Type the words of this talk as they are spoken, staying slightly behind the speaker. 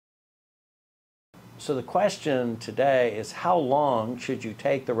So the question today is, how long should you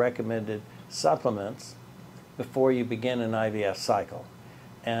take the recommended supplements before you begin an IVF cycle?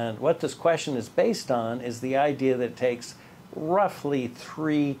 And what this question is based on is the idea that it takes roughly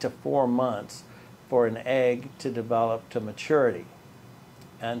 3 to 4 months for an egg to develop to maturity.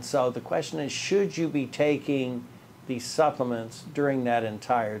 And so the question is, should you be taking these supplements during that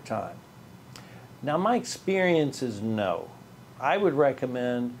entire time? Now, my experience is no. I would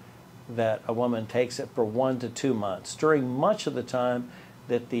recommend that a woman takes it for 1 to 2 months. During much of the time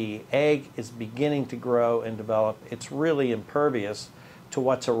that the egg is beginning to grow and develop, it's really impervious to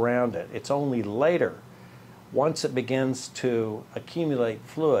what's around it. It's only later, once it begins to accumulate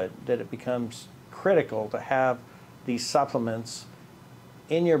fluid, that it becomes critical to have these supplements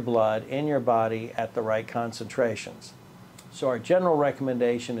in your blood, in your body, at the right concentrations. So our general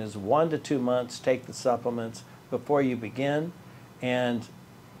recommendation is 1 to 2 months, take the supplements before you begin. And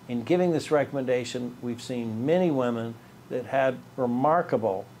in giving this recommendation, we've seen many women that had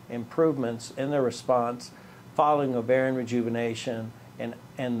remarkable improvements in their response following ovarian rejuvenation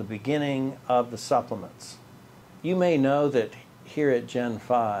and the beginning of the supplements. You may know that here at Gen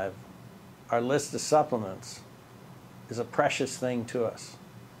 5, our list of supplements is a precious thing to us.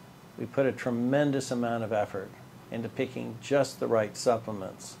 We put a tremendous amount of effort into picking just the right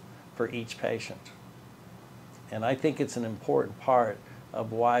supplements for each patient. And I think it's an important part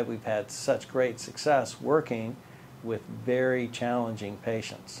of why we've had such great success working with very challenging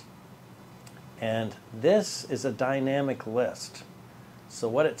patients. And this is a dynamic list. So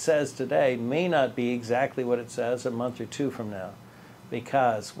what it says today may not be exactly what it says a month or 2 from now,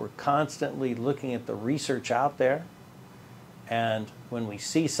 because we're constantly looking at the research out there, and when we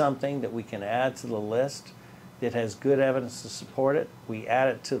see something that we can add to the list that has good evidence to support it, we add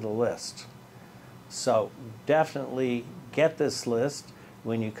it to the list. So definitely get this list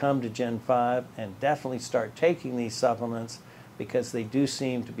when you come to Gen 5, and definitely start taking these supplements, because they do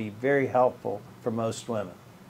seem to be very helpful for most women.